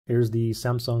Here's the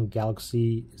Samsung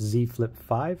Galaxy Z Flip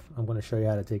 5. I'm going to show you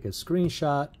how to take a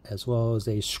screenshot as well as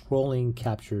a scrolling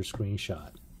capture screenshot.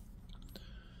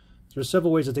 There's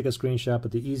several ways to take a screenshot,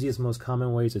 but the easiest, most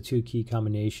common way is a two-key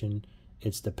combination.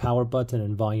 It's the power button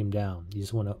and volume down. You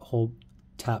just want to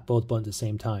tap both buttons at the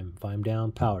same time. Volume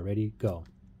down, power, ready, go.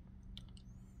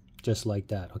 Just like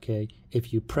that, okay?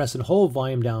 If you press and hold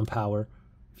volume down, power,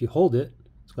 if you hold it,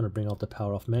 it's going to bring up the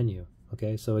power off menu,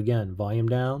 okay? So again, volume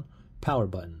down, power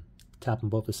button. Tap them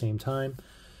both at the same time.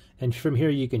 And from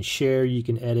here you can share, you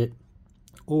can edit,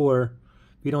 or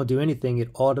if you don't do anything,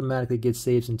 it automatically gets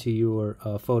saved into your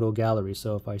photo gallery.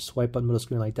 So if I swipe up the middle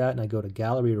screen like that and I go to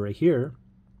gallery right here,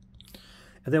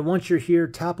 and then once you're here,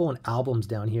 tap on albums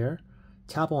down here,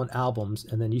 tap on albums,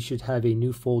 and then you should have a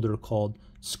new folder called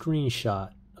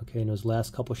screenshot. Okay, and those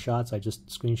last couple shots I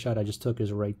just took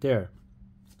is right there.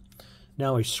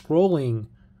 Now a scrolling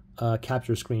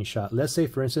capture screenshot. Let's say,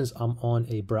 for instance, I'm on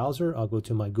a browser. I'll go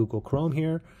to my Google Chrome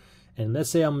here, and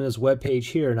let's say I'm on this web page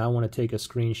here and I want to take a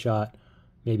screenshot,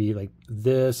 maybe like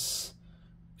this,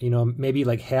 you know, maybe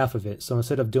like half of it. So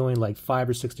instead of doing like 5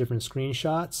 or 6 different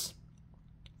screenshots,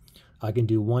 I can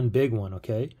do one big one,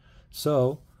 okay?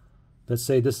 So let's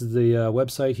say this is the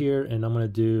website here, and I'm going to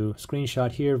do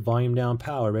screenshot here, volume down,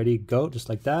 power, ready, go, just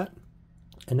like that.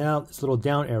 And now this little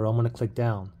down arrow, I'm going to click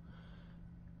down.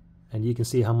 And you can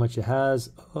see how much it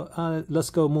has. Let's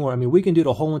go more. I mean, we can do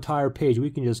the whole entire page. We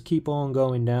can just keep on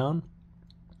going down.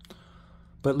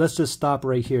 But let's just stop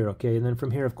right here, okay? And then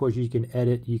from here, of course, you can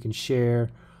edit, you can share,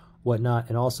 whatnot.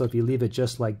 And also, if you leave it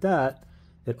just like that,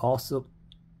 it also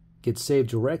gets saved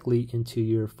directly into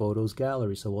your photos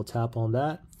gallery. So we'll tap on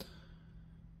that.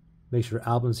 Make sure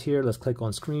albums here. Let's click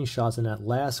on screenshots. And that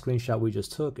last screenshot we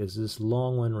just took is this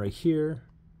long one right here.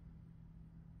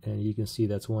 And you can see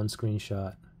that's one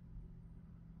screenshot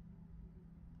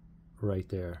right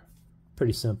there.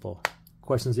 Pretty simple.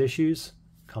 Questions, issues?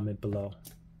 Comment below.